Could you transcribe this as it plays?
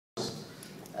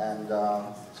And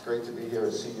it's great to be here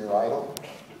as senior idol.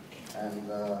 And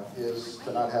here's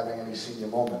to not having any senior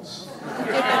moments.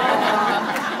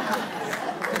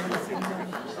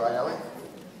 Try, Ellie.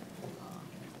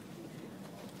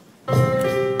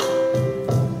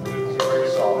 It's a great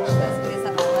song.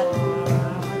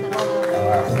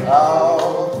 Now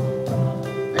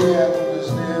the end is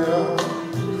near,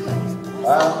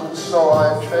 and so I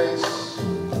face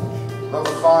the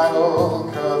final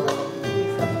curtain.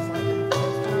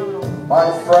 My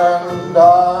friend,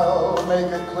 I'll make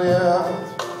it clear,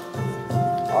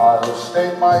 I'll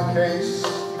state my case,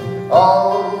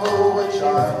 of which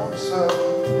I'm certain.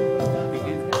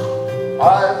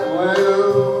 I've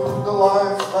lived a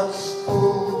life that's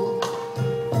full,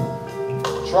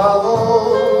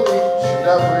 traveled each and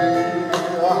every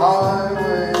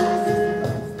highway,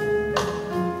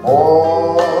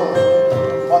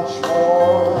 much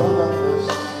more than this.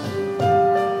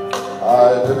 I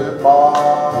did it my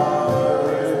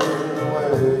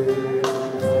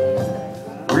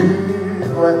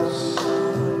regrets,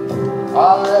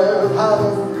 I've had a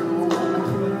few,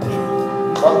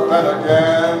 but then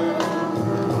again,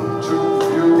 too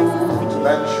few to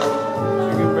mention.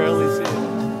 You can barely see it.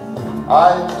 I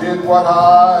did what I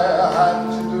had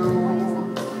to do,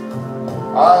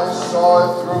 I saw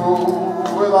it through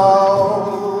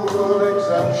without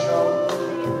exemption.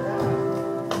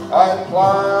 I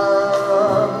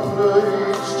planned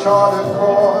each charted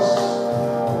course,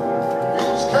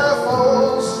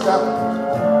 careful step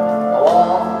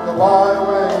along the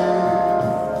byway,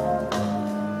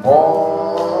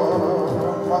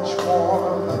 much more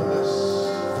than this.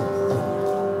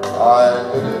 I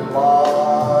did it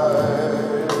my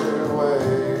way.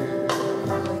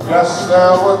 Yes,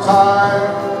 there were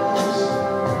times,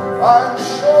 I'm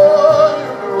sure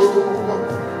you knew,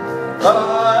 that I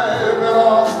bit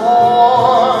off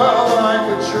more than I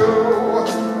could chew,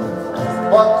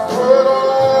 but through it all,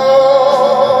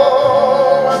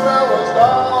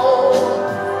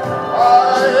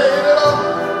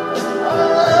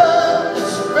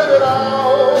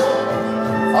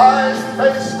 I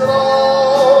faced it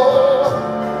all,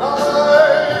 I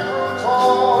grew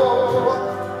tall,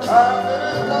 and did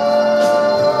it my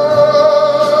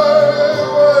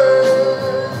way.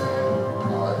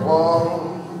 I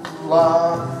won't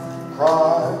laugh,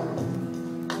 cry,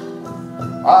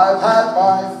 I've had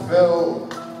my fill,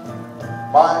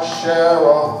 my share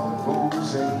of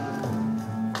losing,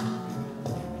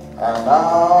 and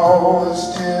now as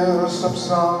tears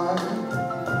subside,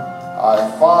 I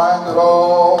find it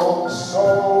all so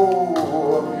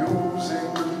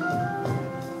amusing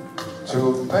to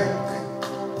think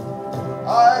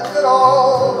I did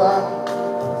all that,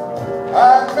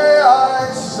 and may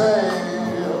I say,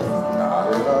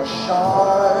 not in a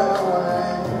shy way.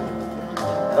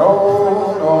 No,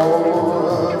 no,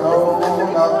 no,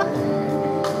 not me.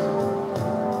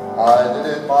 I did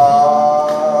it my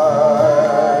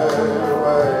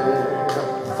way.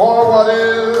 For what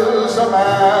is a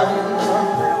man?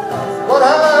 What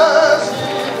has he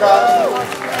got,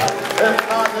 if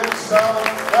not himself,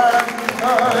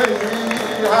 and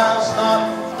he has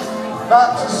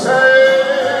not to say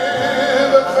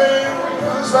the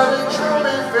things that he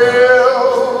truly feels?